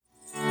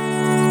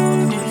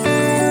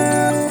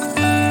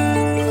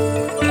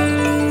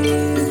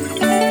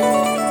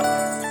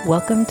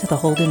Welcome to the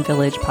Holden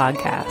Village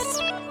podcast.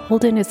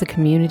 Holden is a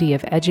community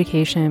of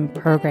education,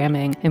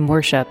 programming, and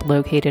worship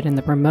located in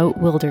the remote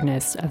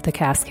wilderness of the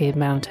Cascade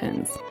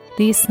Mountains.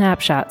 These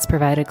snapshots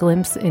provide a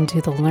glimpse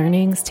into the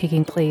learnings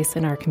taking place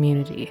in our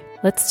community.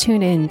 Let's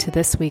tune in to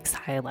this week's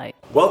highlight.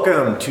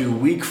 Welcome to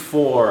week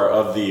 4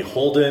 of the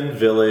Holden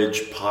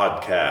Village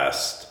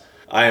podcast.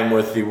 I am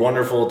with the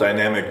wonderful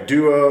dynamic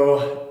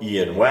duo,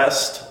 Ian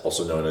West,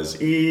 also known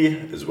as E,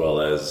 as well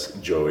as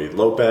Joey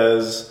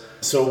Lopez.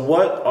 So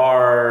what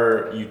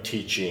are you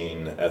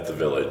teaching at the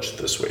Village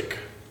this week?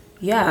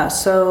 Yeah,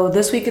 so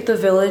this week at the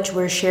Village,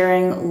 we're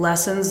sharing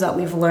lessons that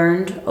we've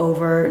learned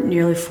over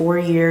nearly 4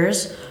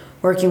 years,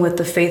 working with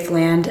the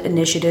Faithland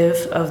initiative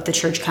of the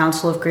Church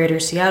Council of Greater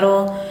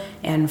Seattle.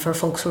 And for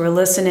folks who are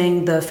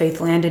listening, the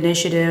Faithland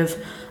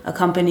initiative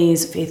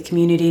accompanies faith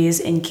communities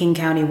in King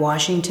County,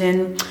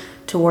 Washington,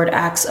 toward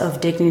acts of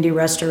dignity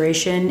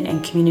restoration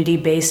and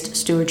community-based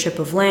stewardship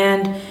of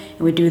land. And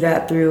we do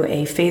that through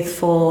a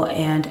faithful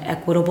and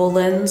equitable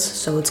lens.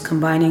 So it's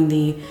combining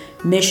the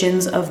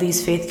missions of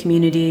these faith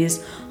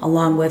communities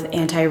along with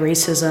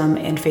anti-racism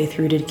and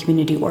faith-rooted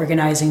community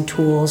organizing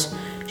tools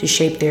to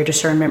shape their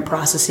discernment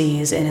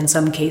processes and in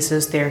some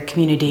cases their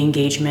community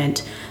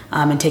engagement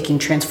and taking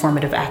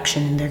transformative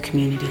action in their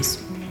communities.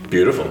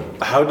 Beautiful.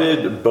 How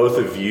did both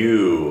of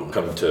you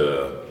come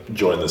to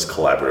join this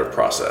collaborative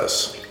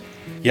process?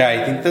 Yeah,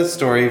 I think the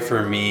story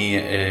for me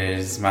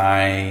is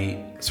my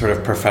sort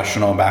of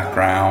professional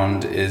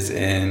background is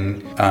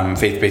in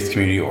faith-based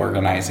community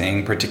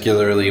organizing,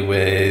 particularly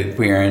with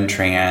queer and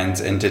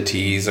trans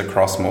entities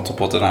across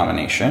multiple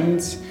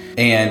denominations.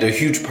 And a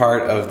huge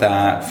part of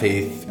that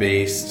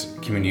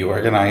faith-based community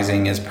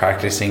organizing is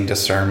practicing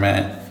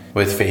discernment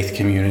with faith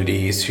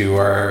communities who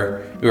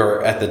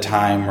are at the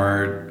time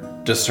were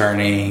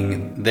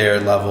discerning their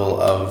level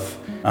of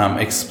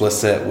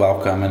explicit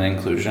welcome and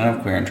inclusion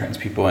of queer and trans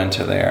people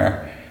into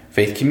their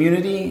faith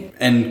community,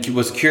 and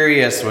was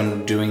curious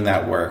when doing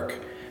that work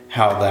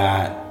how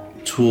that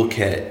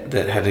toolkit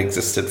that had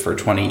existed for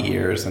 20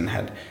 years and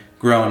had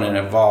grown and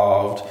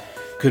evolved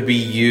could be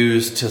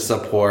used to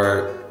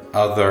support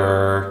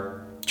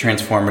other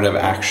transformative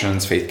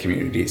actions faith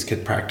communities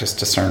could practice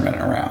discernment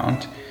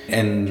around,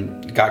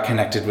 and got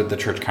connected with the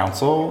Church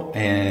Council.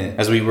 And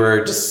as we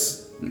were just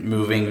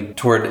moving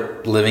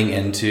toward living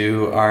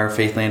into our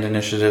Faithland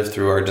initiative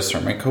through our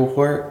discernment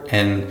cohort,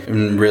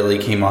 and really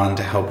came on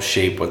to help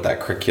shape what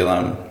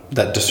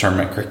that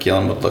discernment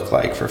curriculum would look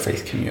like for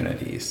faith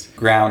communities.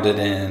 Grounded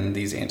in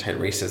these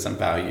anti-racism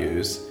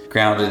values,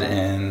 grounded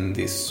in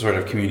these sort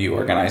of community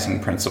organizing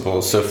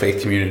principles. So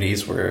faith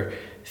communities were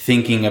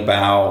thinking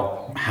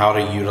about how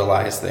to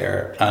utilize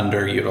their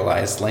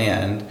underutilized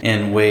land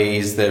in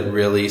ways that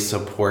really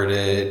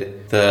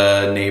supported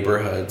the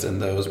neighborhoods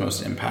and those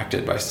most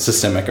impacted by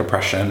systemic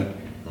oppression,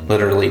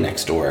 literally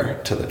next door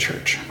to the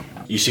church.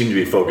 You seem to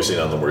be focusing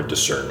on the word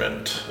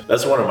discernment.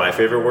 That's one of my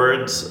favorite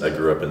words. I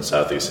grew up in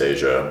Southeast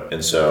Asia,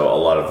 and so a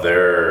lot of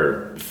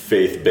their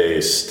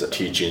faith-based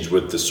teachings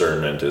with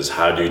discernment is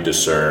how do you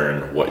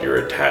discern what you're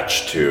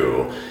attached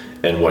to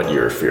and what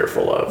you're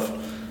fearful of.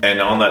 And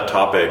on that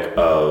topic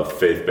of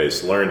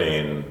faith-based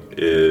learning,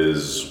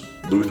 is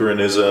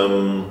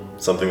Lutheranism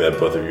something that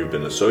both of you have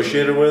been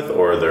associated with,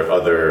 or are there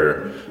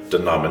other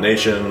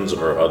denominations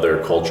or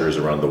other cultures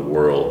around the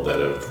world that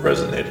have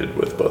resonated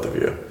with both of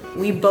you?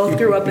 We both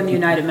grew up in the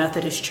United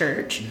Methodist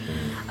Church.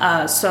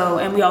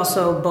 And we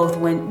also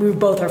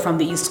both are from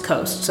the East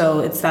Coast,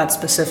 so it's that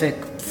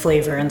specific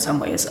flavor in some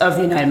ways of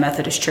the United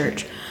Methodist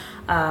Church.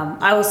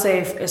 I will say,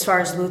 as far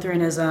as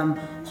Lutheranism,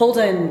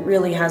 Holden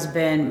really has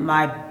been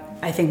my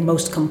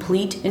most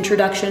complete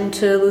introduction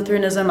to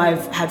Lutheranism.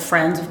 I've had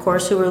friends, of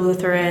course, who are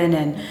Lutheran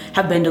and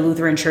have been to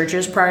Lutheran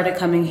churches prior to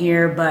coming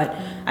here, but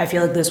I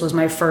feel like this was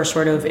my first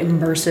sort of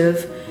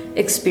immersive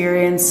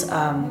experience.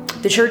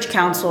 The Church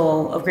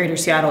Council of Greater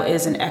Seattle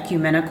is an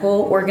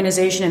ecumenical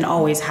organization and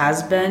always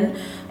has been,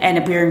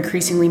 and we're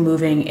increasingly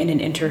moving in an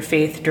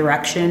interfaith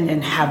direction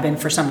and have been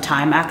for some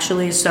time,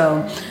 actually.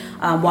 So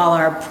while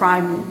our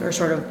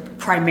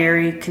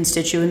primary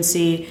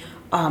constituency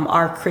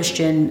our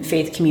Christian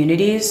faith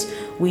communities,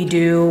 we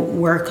do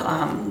work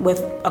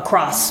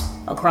across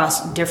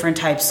different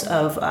types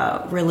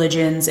of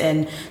religions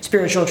and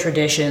spiritual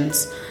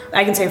traditions.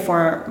 I can say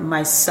for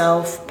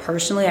myself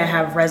personally, I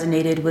have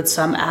resonated with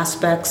some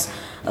aspects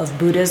of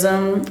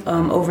Buddhism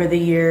over the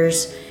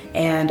years,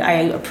 and I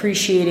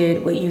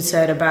appreciated what you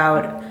said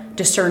about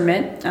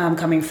discernment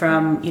coming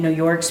from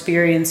your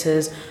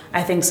experiences.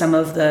 I think some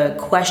of the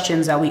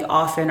questions that we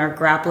often are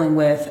grappling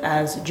with,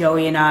 as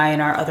Joey and I and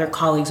our other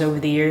colleagues over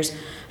the years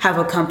have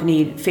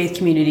accompanied faith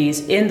communities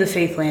in the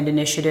Faithland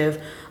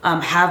initiative,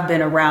 have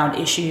been around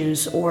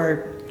issues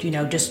or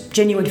just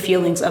genuine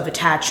feelings of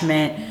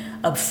attachment,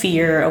 of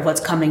fear of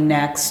what's coming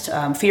next,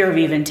 fear of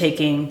even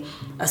taking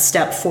a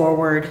step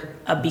forward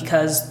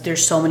because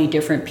there's so many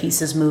different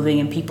pieces moving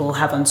and people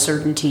have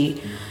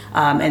uncertainty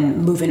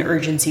and move in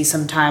urgency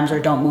sometimes or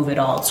don't move at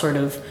all. It's sort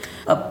of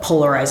a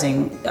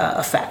polarizing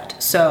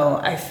effect. So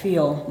I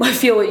feel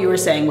what you were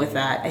saying with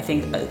that. I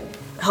think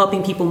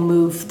helping people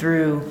move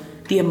through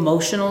the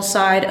emotional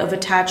side of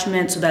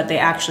attachment so that they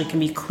actually can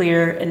be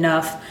clear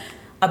enough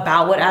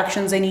about what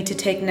actions they need to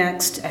take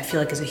next, I feel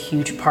like is a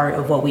huge part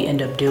of what we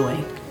end up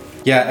doing.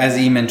 Yeah, as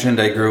E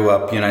mentioned, I grew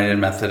up United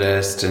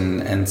Methodist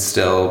and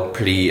still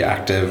pretty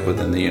active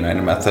within the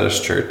United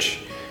Methodist Church.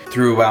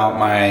 Throughout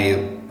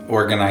my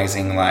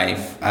organizing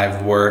life,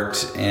 I've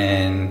worked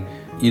in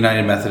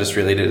United Methodist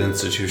related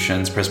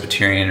institutions,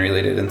 Presbyterian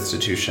related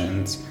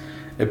institutions,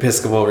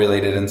 Episcopal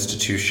related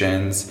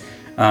institutions,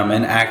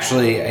 and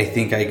actually I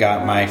think I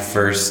got my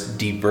first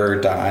deeper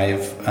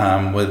dive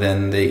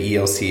within the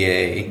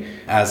ELCA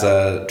as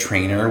a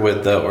trainer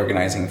with the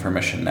Organizing for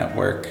Mission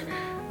Network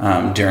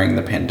during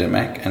the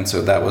pandemic. And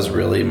so that was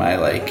really my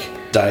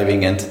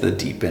diving into the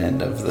deep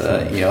end of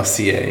the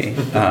ELCA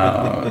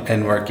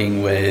and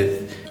working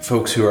with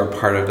folks who are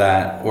part of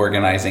that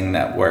organizing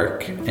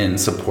network and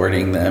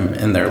supporting them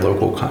in their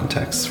local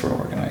contexts for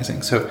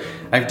organizing. So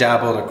I've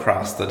dabbled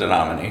across the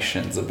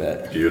denominations a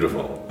bit.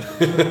 Beautiful.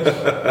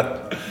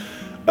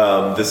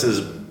 This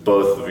is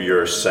both of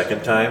your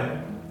second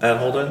time at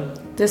Holden?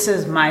 This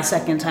is my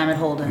second time at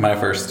Holden. My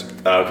first.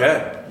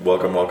 Okay.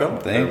 Welcome.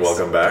 Thanks. And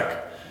welcome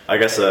back. I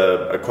guess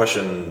a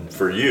question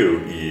for you,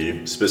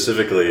 E,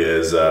 specifically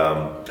is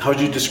how would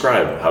you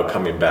describe how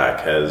coming back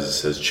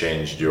has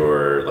changed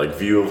your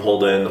view of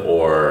Holden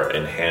or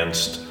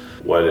enhanced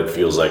what it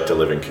feels like to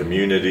live in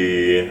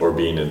community or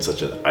being in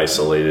such an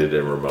isolated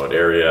and remote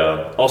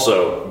area?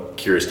 Also,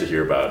 curious to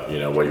hear about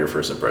what your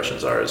first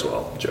impressions are as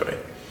well, Joey.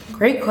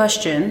 Great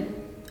question.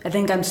 I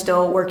think I'm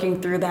still working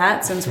through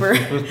that since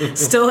we're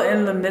still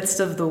in the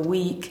midst of the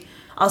week.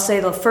 I'll say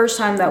the first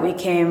time that we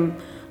came,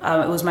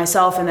 it was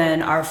myself and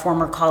then our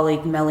former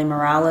colleague, Melly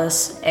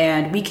Morales,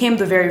 and we came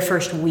the very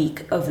first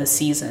week of the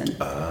season.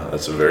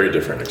 That's a very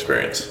different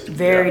experience.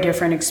 Very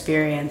different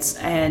experience.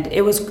 And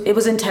it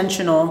was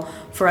intentional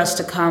for us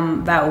to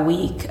come that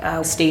week.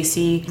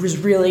 Stacy was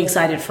really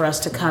excited for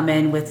us to come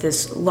in with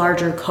this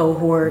larger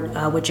cohort,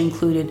 which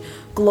included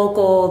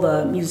Glocal,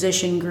 the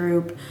musician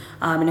group,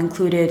 and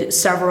included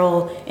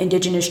several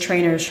Indigenous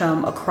trainers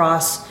from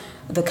across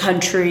the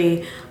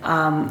country,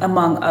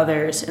 among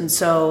others. And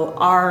so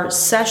our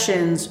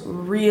sessions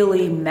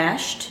really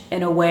meshed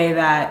in a way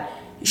that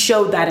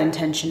showed that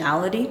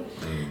intentionality.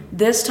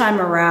 This time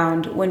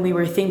around, when we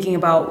were thinking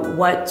about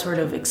what sort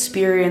of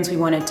experience we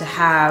wanted to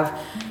have,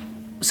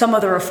 some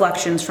of the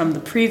reflections from the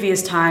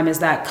previous time is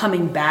that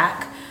coming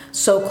back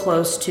so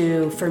close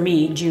to, for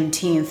me,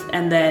 Juneteenth,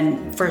 and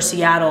then for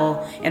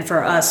Seattle and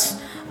for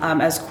us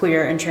as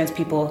queer and trans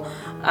people,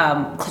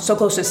 so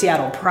close to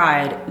Seattle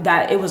Pride,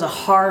 that it was a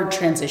hard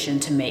transition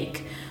to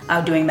make,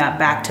 doing that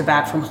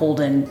back-to-back from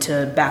Holden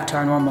to back to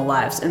our normal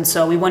lives. And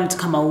so we wanted to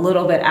come a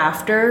little bit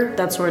after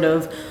that sort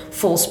of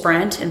full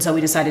sprint, and so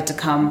we decided to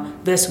come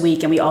this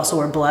week, and we also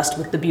were blessed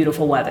with the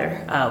beautiful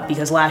weather,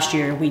 because last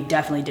year we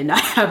definitely did not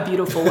have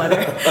beautiful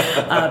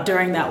weather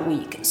during that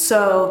week.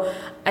 So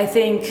I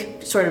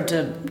think, sort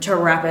of to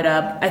wrap it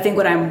up, I think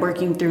what I'm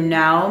working through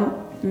now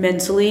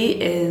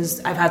mentally is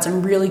I've had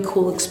some really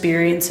cool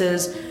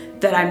experiences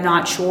that I'm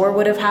not sure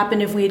would have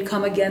happened if we had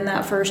come again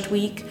that first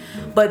week.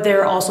 But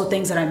there are also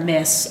things that I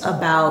miss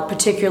about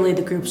particularly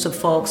the groups of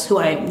folks who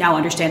I now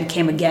understand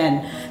came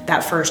again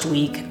that first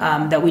week,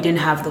 that we didn't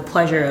have the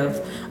pleasure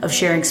of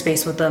sharing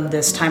space with them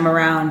this time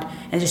around,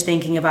 and just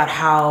thinking about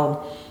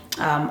how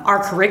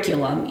our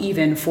curriculum,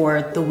 even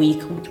for the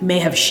week, may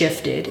have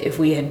shifted if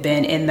we had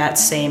been in that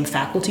same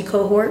faculty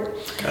cohort.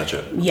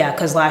 Gotcha. Yeah,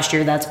 because last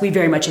year we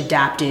very much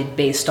adapted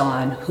based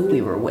on who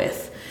we were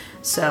with.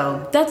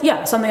 So that's,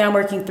 something I'm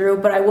working through.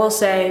 But I will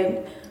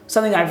say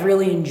something I've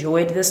really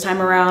enjoyed this time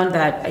around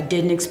that I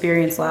didn't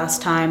experience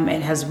last time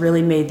and has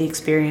really made the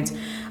experience.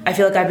 I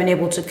feel like I've been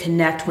able to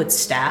connect with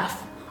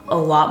staff a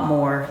lot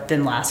more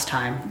than last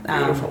time.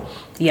 Beautiful.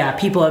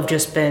 People have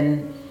just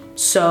been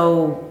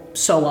so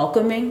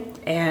welcoming,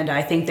 and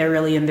I think they're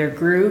really in their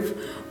groove,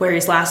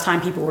 whereas last time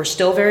people were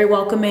still very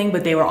welcoming,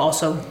 but they were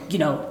also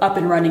up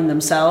and running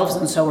themselves,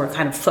 and so we're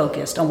kind of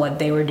focused on what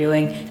they were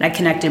doing, and I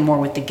connected more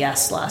with the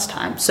guests last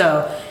time.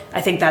 So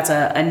I think that's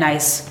a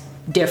nice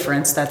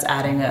difference that's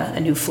adding a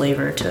new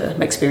flavor to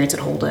my experience at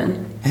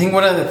Holden. I think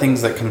one of the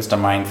things that comes to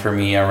mind for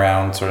me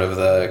around sort of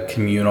the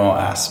communal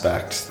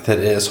aspect that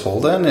is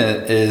Holden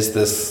is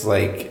this,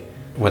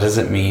 what does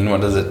it mean?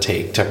 What does it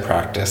take to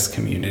practice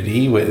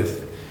community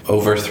with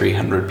over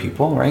 300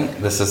 people, right?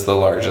 This is the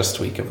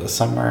largest week of the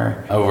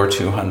summer, over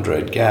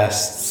 200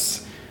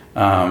 guests.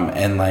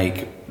 And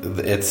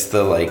it's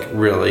the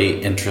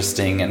really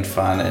interesting and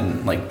fun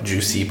and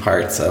juicy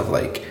parts of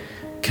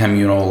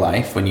communal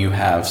life when you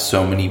have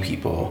so many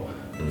people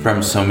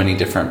from so many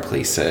different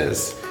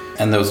places,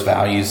 and those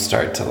values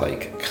start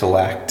to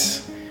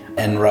collect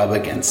and rub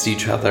against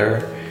each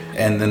other.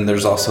 And then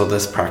there's also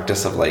this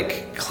practice of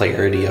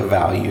clarity of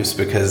values,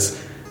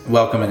 because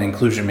welcome and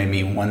inclusion may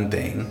mean one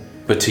thing,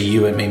 but to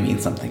you it may mean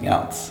something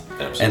else.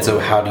 Absolutely. And so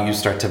how do you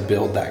start to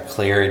build that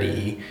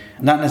clarity,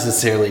 not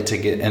necessarily to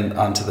get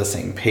onto the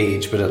same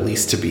page, but at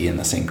least to be in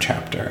the same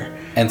chapter?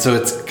 And so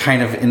it's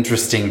kind of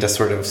interesting to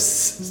sort of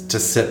to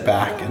sit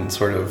back and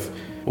sort of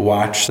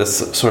watch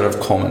this sort of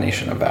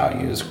culmination of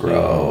values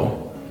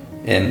grow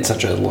in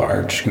such a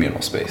large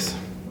communal space.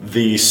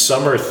 The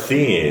summer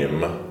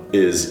theme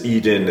is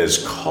Eden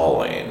is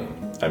Calling.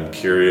 I'm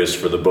curious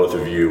for the both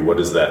of you, what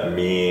does that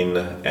mean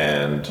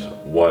and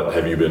what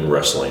have you been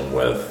wrestling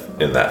with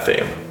in that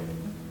theme?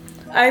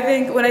 I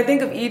think when I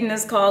think of Eden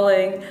is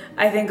Calling,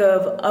 I think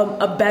of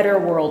a better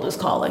world is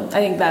calling. I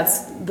think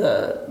that's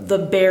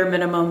the bare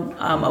minimum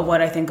of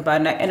what I think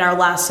about. And our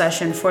last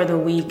session for the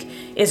week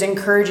is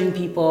encouraging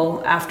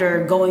people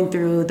after going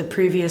through the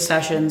previous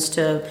sessions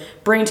to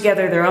bring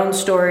together their own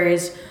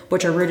stories,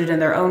 which are rooted in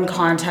their own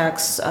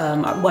contexts,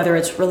 whether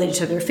it's related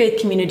to their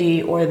faith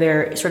community or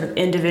their sort of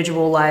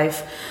individual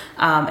life,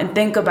 and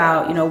think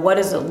about, what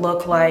does it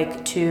look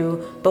like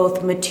to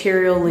both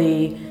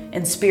materially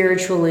and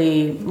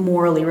spiritually,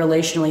 morally,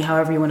 relationally,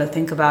 however you want to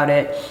think about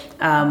it,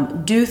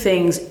 do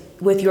things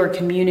with your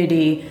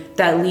community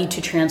that lead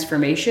to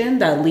transformation,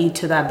 that lead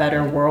to that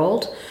better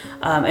world,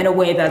 in a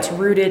way that's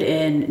rooted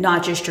in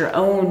not just your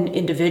own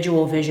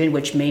individual vision,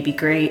 which may be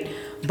great,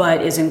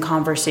 but is in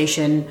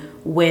conversation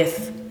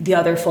with the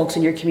other folks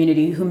in your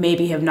community who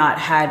maybe have not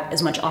had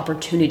as much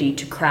opportunity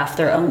to craft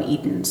their own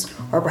Edens,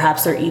 or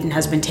perhaps their Eden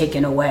has been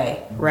taken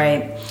away,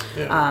 right?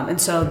 Yeah.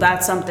 And so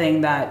that's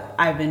something that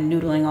I've been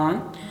noodling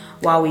on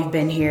while we've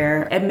been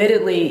here.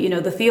 Admittedly,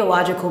 the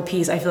theological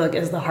piece I feel like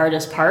is the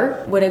hardest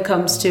part when it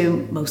comes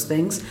to most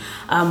things,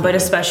 but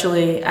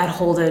especially at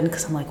Holden,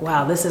 because I'm like,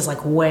 wow, this is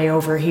like way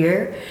over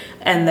here.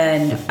 And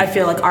then I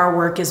feel like our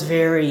work is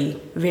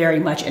very, very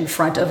much in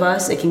front of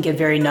us. It can get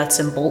very nuts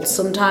and bolts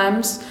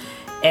sometimes.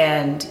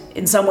 And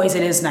in some ways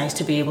it is nice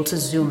to be able to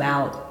zoom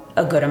out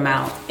a good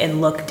amount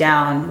and look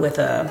down with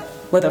a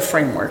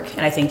framework.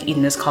 And I think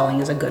Eden is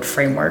Calling is a good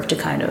framework to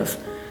kind of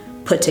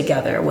put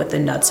together with the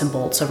nuts and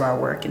bolts of our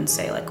work and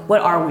say, like,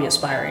 what are we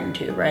aspiring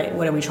to, right?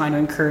 What are we trying to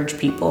encourage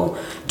people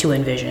to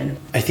envision?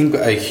 I think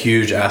a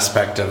huge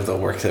aspect of the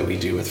work that we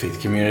do with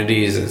faith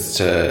communities is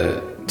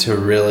to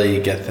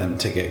really get them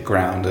to get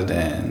grounded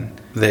in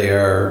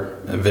their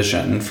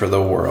vision for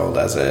the world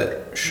as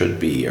it should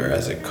be or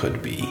as it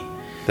could be.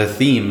 The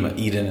theme,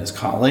 Eden is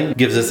Calling,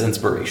 gives us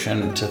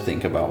inspiration to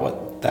think about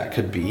what that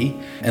could be.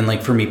 And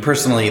like for me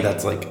personally,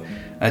 that's like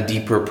a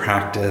deeper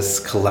practice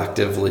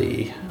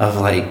collectively of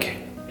like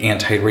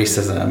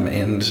anti-racism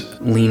and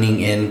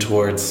leaning in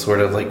towards sort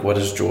of like what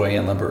does joy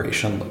and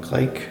liberation look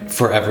like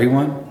for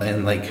everyone,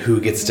 and like who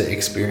gets to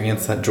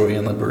experience that joy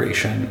and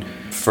liberation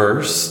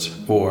first,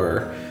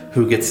 or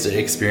who gets to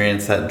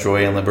experience that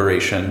joy and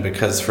liberation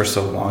because for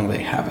so long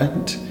they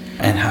haven't.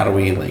 And how do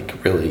we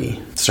like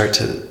really start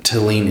to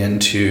lean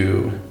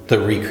into the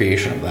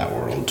recreation of that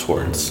world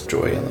towards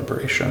joy and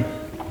liberation?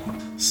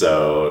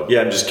 So,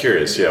 I'm just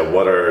curious,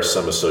 what are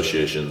some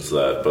associations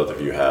that both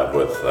of you have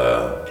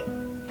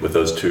with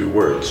those two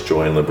words,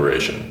 joy and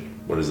liberation?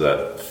 What does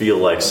that feel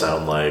like,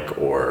 sound like,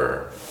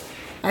 or?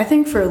 I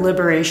think for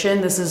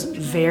liberation, this is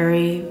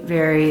very,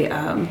 very,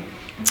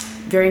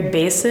 very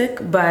basic,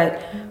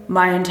 but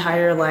my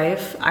entire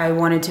life, I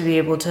wanted to be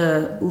able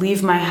to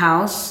leave my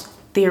house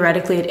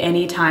theoretically at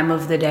any time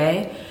of the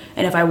day.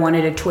 And if I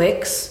wanted a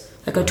Twix,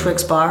 like a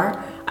Twix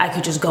bar, I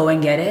could just go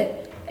and get it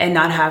and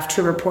not have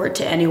to report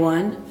to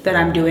anyone that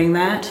I'm doing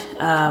that,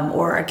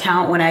 or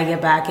account when I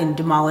get back and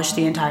demolish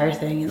the entire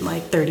thing in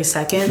like 30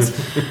 seconds.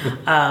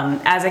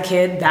 As a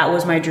kid, that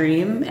was my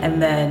dream.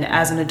 And then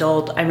as an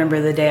adult, I remember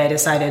the day I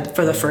decided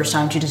for the first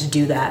time to just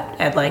do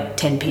that at like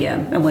 10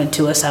 p.m. and went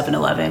to a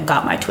 7-Eleven,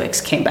 got my Twix,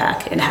 came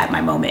back and had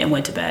my moment and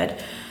went to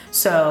bed.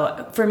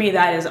 So for me,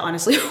 that is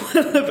honestly one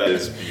of the... That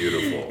is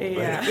beautiful.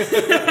 Yeah.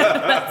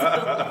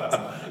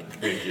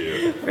 Thank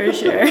you. For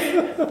sure.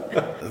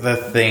 The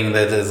thing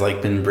that has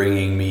like been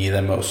bringing me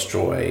the most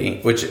joy,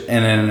 which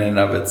in and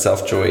of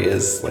itself, joy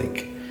is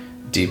like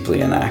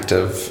deeply an act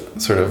of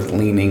sort of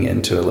leaning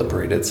into a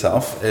liberated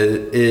self,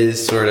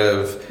 is sort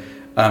of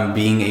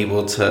being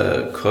able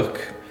to cook,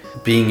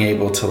 being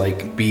able to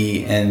like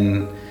be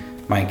in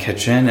my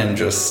kitchen and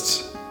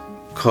just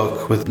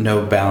cook with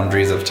no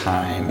boundaries of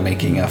time,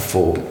 making a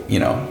full,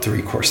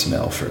 3-course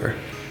meal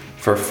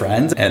for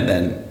friends, and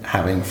then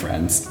having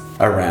friends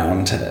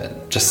around to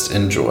just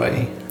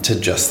enjoy, to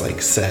just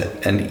like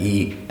sit and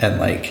eat, and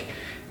like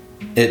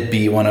it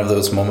be one of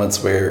those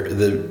moments where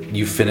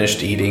you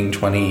finished eating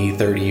 20,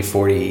 30,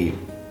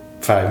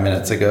 45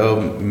 minutes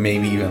ago,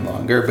 maybe even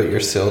longer, but you're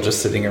still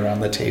just sitting around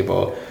the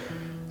table,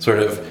 sort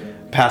of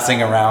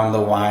passing around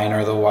the wine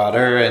or the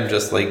water and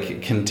just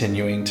like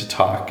continuing to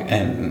talk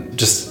and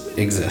just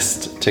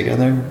exist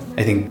together.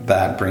 I think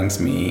that brings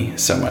me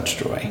so much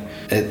joy.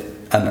 It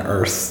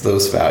unearths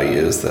those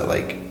values that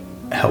like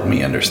help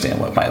me understand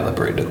what my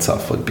liberated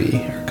self would be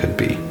or could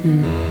be.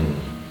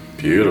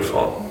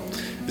 Beautiful.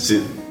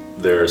 See,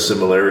 there are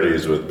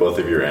similarities with both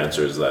of your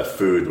answers. That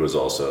food was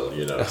also,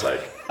 it's like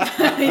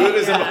food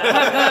is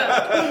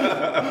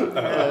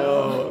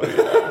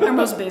Our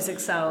most basic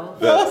self.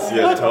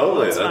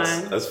 Totally.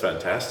 That's That's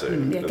fantastic.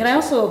 Yeah. Can I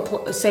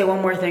also say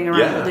one more thing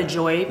around the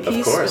joy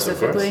piece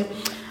specifically? Of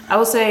course. I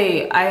will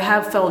say I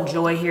have felt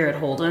joy here at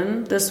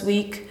Holden this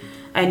week.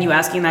 And you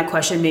asking that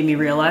question made me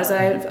realize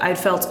that I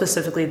felt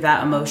specifically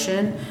that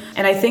emotion.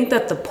 And I think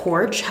that the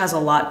porch has a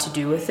lot to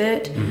do with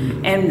it.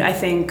 Mm-hmm. And I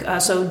think,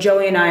 so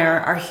Joey and I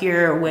are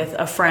here with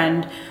a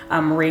friend,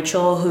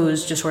 Rachel,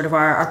 who's just sort of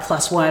our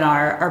plus one,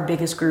 our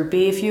biggest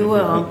groupie, if you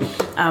will,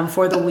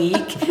 for the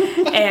week.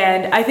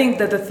 And I think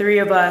that the three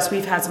of us,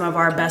 we've had some of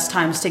our best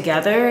times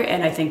together.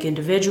 And I think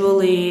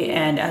individually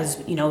and as,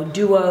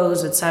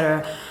 duos, et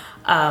cetera,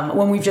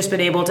 when we've just been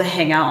able to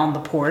hang out on the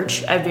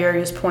porch at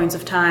various points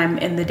of time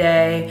in the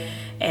day.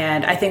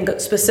 And I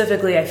think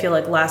specifically, I feel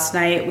like last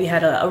night we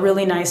had a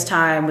really nice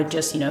time with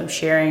just,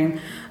 sharing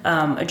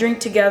a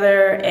drink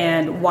together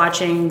and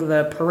watching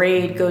the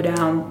parade go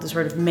down the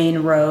sort of main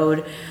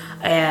road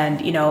and,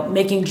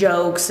 making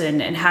jokes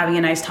and having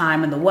a nice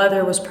time. And the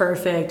weather was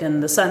perfect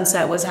and the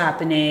sunset was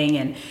happening.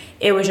 And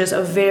it was just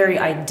a very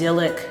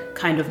idyllic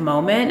kind of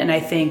moment. And I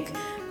think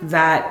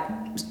that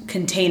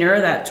container,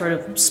 that sort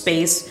of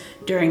space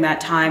during that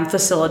time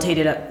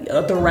facilitated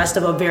the rest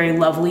of a very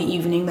lovely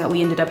evening that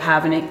we ended up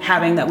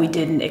having that we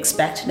didn't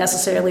expect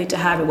necessarily to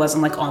have. It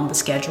wasn't like on the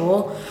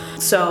schedule.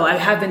 So I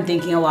have been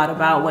thinking a lot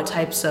about what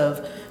types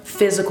of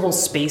physical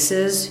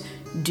spaces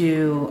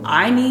do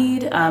I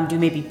need, do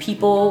maybe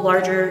people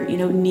larger,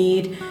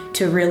 need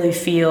to really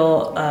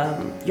feel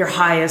your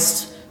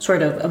highest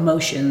sort of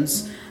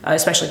emotions,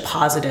 especially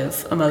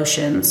positive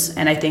emotions.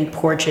 And I think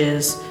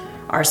porches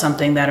are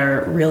something that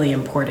are really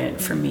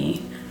important for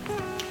me.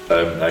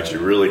 I'm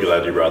actually really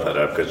glad you brought that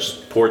up because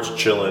porch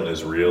chillin'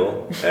 is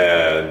real,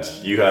 and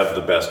you have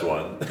the best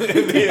one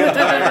in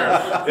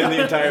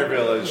the entire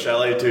village.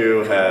 Chalet 2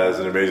 has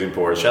an amazing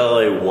porch.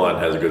 Chalet 1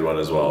 has a good one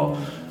as well.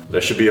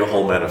 There should be a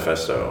whole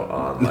manifesto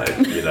on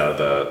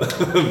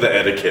the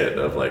etiquette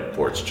of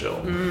porch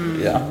chill.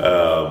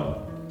 Yeah.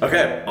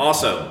 Okay,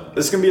 awesome.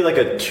 This can be like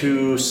a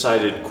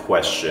two-sided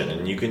question,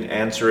 and you can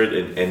answer it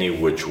in any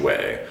which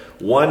way.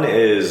 One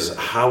is,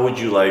 how would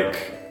you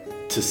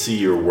like to see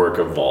your work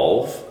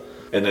evolve?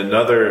 And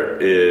another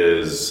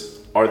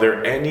is, are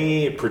there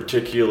any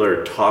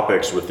particular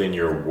topics within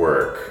your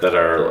work that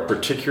are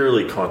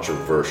particularly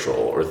controversial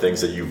or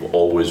things that you've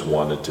always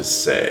wanted to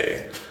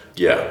say?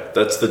 Yeah,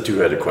 that's the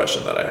two-headed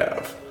question that I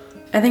have.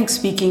 I think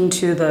speaking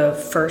to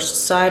the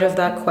first side of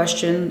that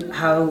question,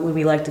 how would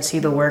we like to see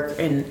the work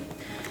in...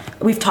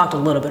 We've talked a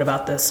little bit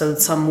about this, so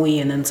some we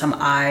and then some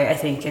I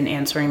think, in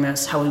answering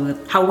this, how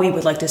we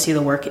would like to see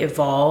the work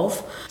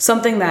evolve.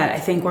 Something that I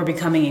think we're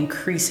becoming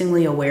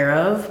increasingly aware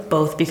of,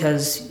 both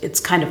because it's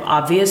kind of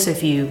obvious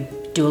if you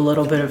do a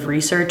little bit of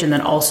research, and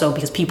then also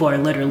because people are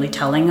literally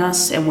telling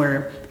us, and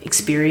we're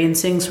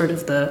experiencing sort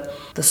of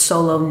the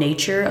solo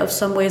nature of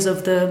some ways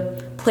of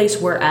the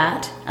place we're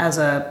at as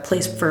a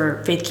place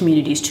for faith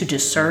communities to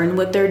discern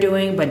what they're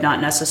doing, but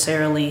not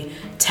necessarily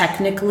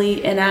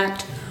technically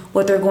enact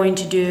what they're going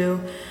to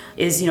do,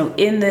 is,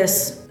 in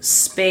this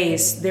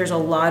space, there's a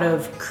lot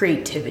of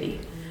creativity.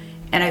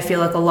 And I feel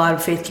like a lot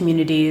of faith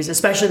communities,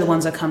 especially the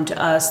ones that come to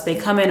us, they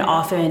come in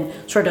often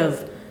sort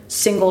of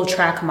single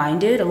track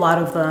minded. A lot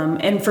of them,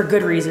 and for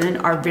good reason,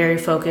 are very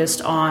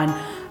focused on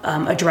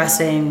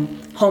addressing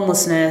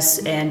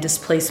homelessness and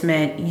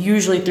displacement,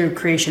 usually through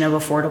creation of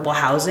affordable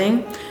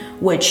housing,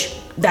 which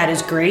that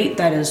is great.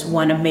 That is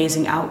one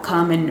amazing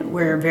outcome. And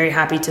we're very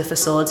happy to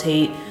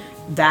facilitate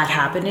that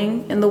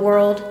happening in the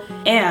world.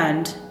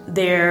 And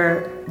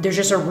there's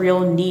just a real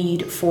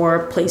need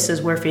for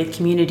places where faith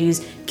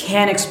communities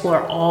can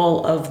explore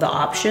all of the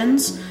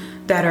options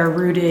that are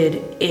rooted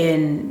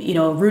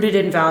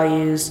in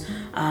values,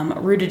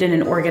 rooted in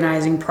an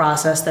organizing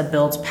process that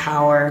builds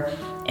power.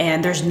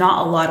 And there's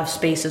not a lot of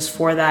spaces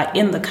for that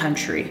in the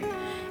country.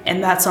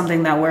 And that's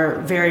something that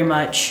we're very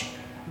much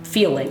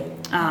feeling.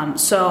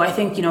 So I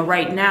think,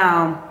 right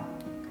now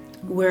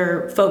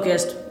we're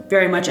focused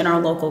very much in our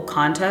local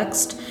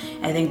context.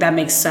 I think that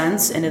makes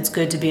sense, and it's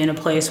good to be in a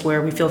place where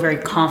we feel very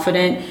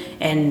confident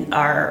and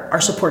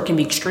our support can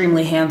be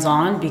extremely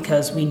hands-on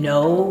because we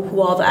know who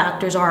all the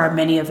actors are,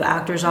 many of the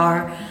actors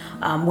are,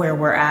 where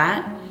we're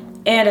at.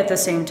 And at the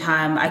same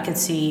time, I could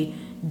see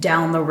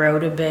down the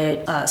road a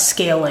bit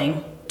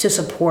scaling to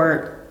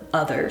support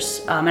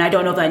others. And I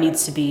don't know if that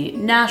needs to be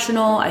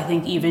national. I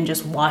think even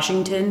just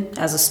Washington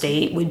as a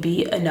state would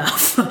be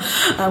enough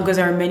because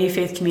there are many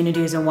faith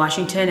communities in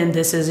Washington, and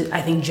this is,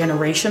 I think,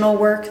 generational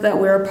work that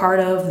we're a part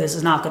of. This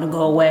is not going to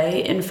go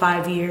away in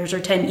 5 years or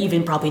 10,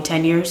 even probably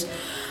 10 years.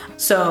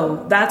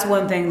 So that's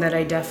one thing that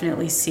I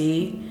definitely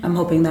see. I'm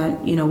hoping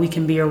that, we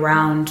can be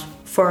around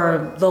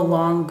for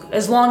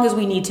as long as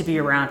we need to be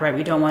around, right?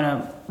 We don't want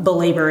to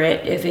belabor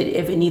it. If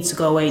it needs to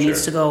go away, it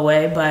needs to go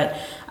away. But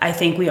I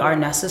think we are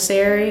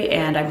necessary,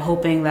 and I'm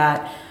hoping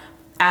that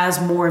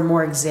as more and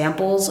more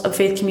examples of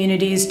faith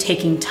communities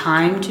taking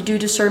time to do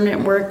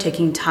discernment work,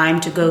 taking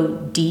time to go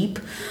deep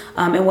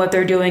in what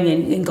they're doing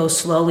and go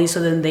slowly so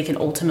then they can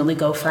ultimately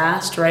go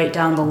fast right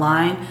down the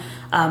line,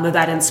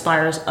 that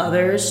inspires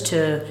others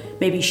to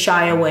maybe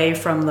shy away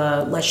from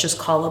the let's just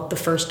call up the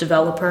first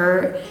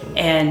developer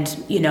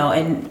and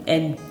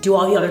do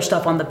all the other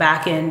stuff on the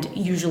back end,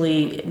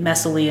 usually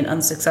messily and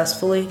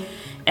unsuccessfully,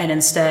 and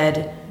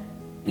instead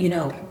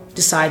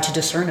decide to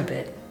discern a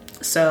bit.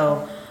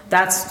 So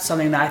that's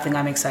something that I think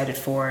I'm excited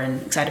for,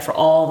 and excited for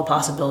all the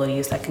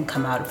possibilities that can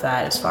come out of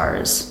that as far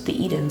as the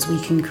Edens we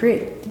can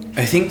create.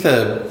 I think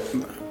the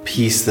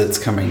piece that's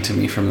coming to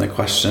me from the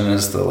question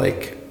is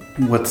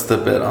what's the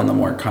bit on the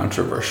more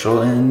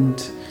controversial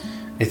end?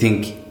 I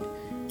think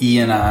E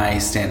and I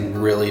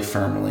stand really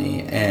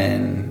firmly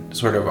in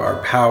sort of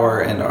our power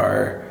and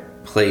our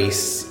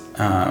place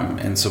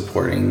in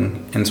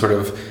supporting and sort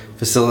of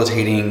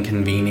facilitating,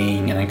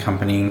 convening, and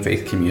accompanying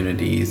faith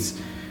communities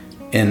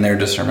in their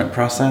discernment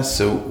process.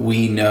 So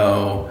we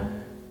know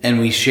and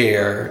we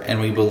share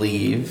and we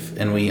believe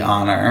and we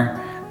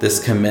honor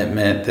this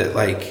commitment that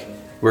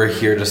we're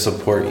here to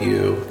support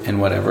you in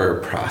whatever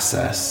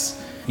process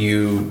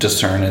you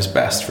discern is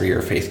best for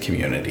your faith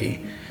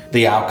community.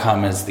 The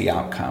outcome is the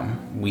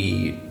outcome.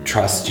 We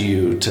trust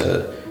you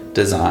to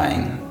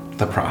design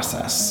the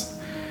process.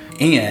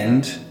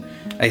 And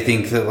I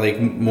think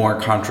that more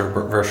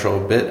controversial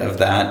bit of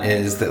that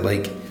is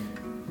that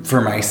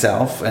for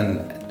myself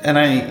and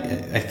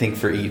I think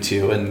for E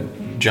too,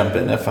 and jump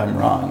in if I'm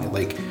wrong,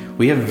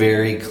 we have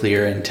very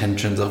clear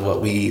intentions of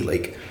what we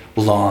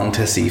long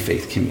to see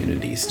faith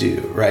communities do,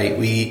 right?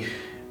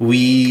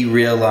 We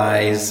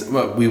realize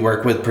we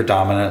work with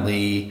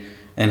predominantly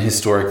and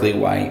historically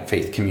white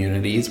faith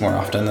communities more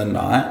often than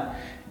not,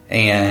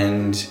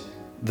 and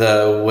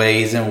the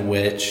ways in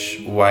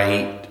which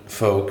white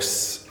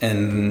folks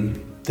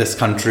in this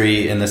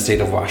country, in the state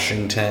of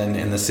Washington,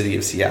 in the city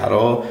of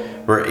Seattle,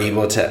 were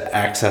able to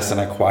access and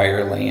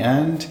acquire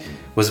land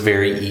was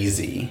very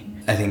easy.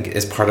 I think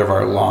as part of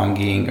our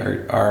longing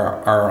or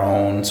our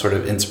own sort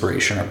of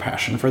inspiration or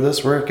passion for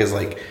this work is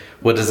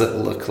what does it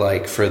look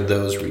like for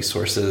those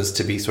resources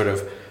to be sort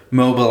of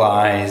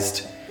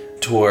mobilized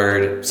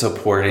toward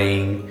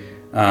supporting,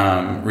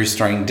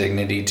 restoring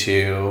dignity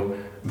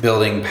to,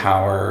 building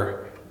power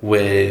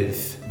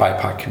with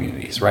BIPOC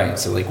communities, right?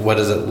 So what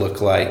does it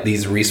look like,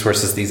 these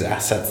resources, these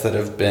assets that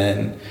have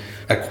been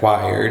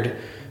acquired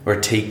or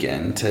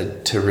taken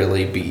to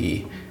really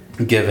be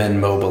given,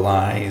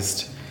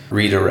 mobilized,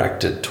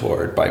 redirected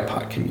toward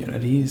BIPOC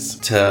communities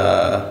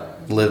to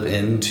live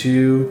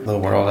into the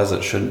world as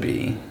it should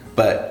be.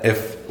 But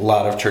if a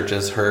lot of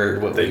churches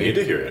heard what they need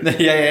to hear it.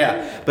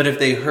 Yeah. But if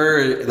they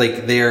heard,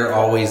 they're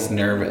always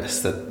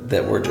nervous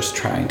that we're just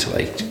trying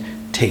to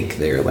take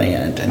their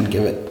land and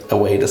give it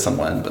away to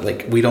someone.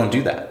 But we don't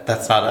do that.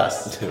 That's not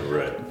us.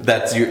 Right.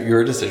 That's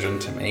your decision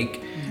to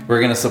make. We're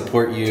going to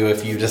support you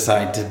if you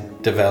decide to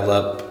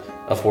develop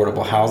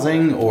affordable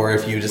housing, or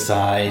if you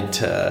decide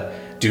to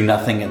do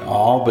nothing at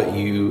all, but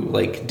you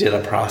did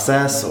a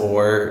process,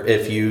 or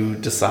if you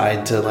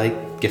decide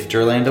to gift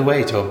your land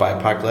away to a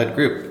BIPOC-led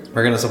group.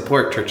 We're going to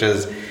support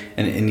churches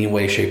in any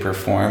way, shape, or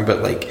form,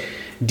 but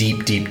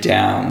deep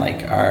down,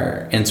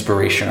 our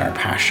inspiration, our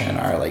passion,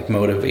 our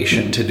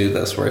motivation to do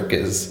this work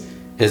is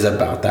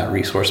about that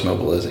resource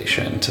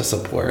mobilization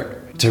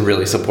to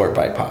really support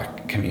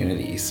BIPOC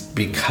communities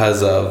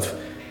because of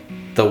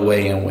the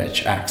way in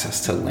which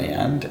access to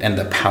land and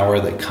the power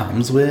that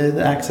comes with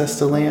access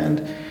to land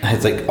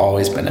has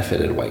always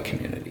benefited white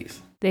communities.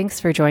 Thanks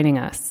for joining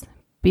us.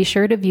 Be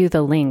sure to view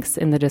the links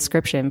in the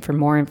description for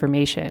more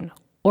information,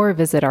 or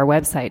visit our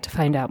website to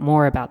find out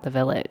more about the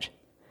Village.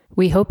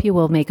 We hope you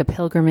will make a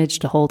pilgrimage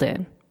to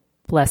Holden.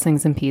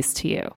 Blessings and peace to you.